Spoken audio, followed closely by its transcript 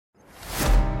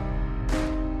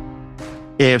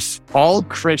If all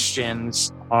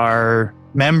Christians are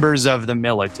members of the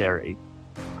military,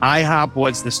 IHOP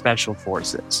was the special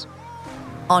forces.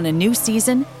 On a new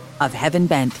season of Heaven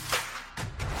Bent,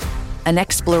 an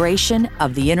exploration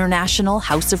of the International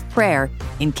House of Prayer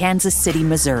in Kansas City,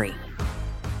 Missouri.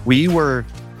 We were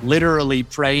literally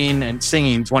praying and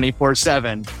singing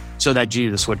 24/7 so that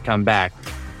Jesus would come back.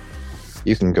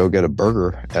 You can go get a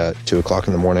burger at 2 o'clock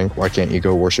in the morning. Why can't you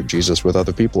go worship Jesus with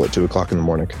other people at 2 o'clock in the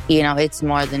morning? You know, it's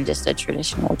more than just a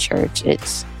traditional church.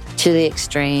 It's to the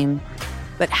extreme.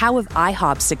 But how have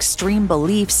IHOP's extreme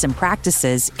beliefs and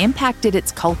practices impacted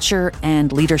its culture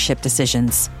and leadership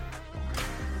decisions?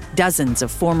 Dozens of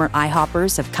former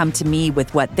IHOPers have come to me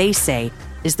with what they say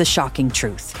is the shocking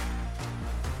truth.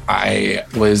 I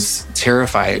was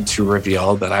terrified to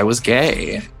reveal that I was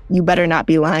gay. You better not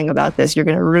be lying about this. You're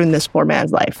going to ruin this poor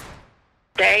man's life.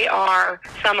 They are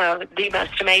some of the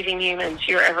most amazing humans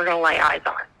you're ever going to lay eyes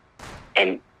on.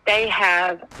 And they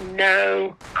have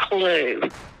no clue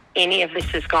any of this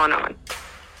has gone on.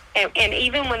 And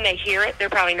even when they hear it, they're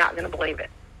probably not going to believe it.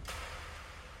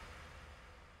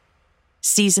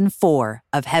 Season 4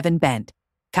 of Heaven Bent,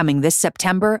 coming this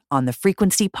September on the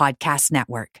Frequency Podcast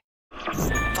Network.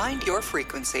 Find your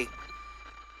frequency.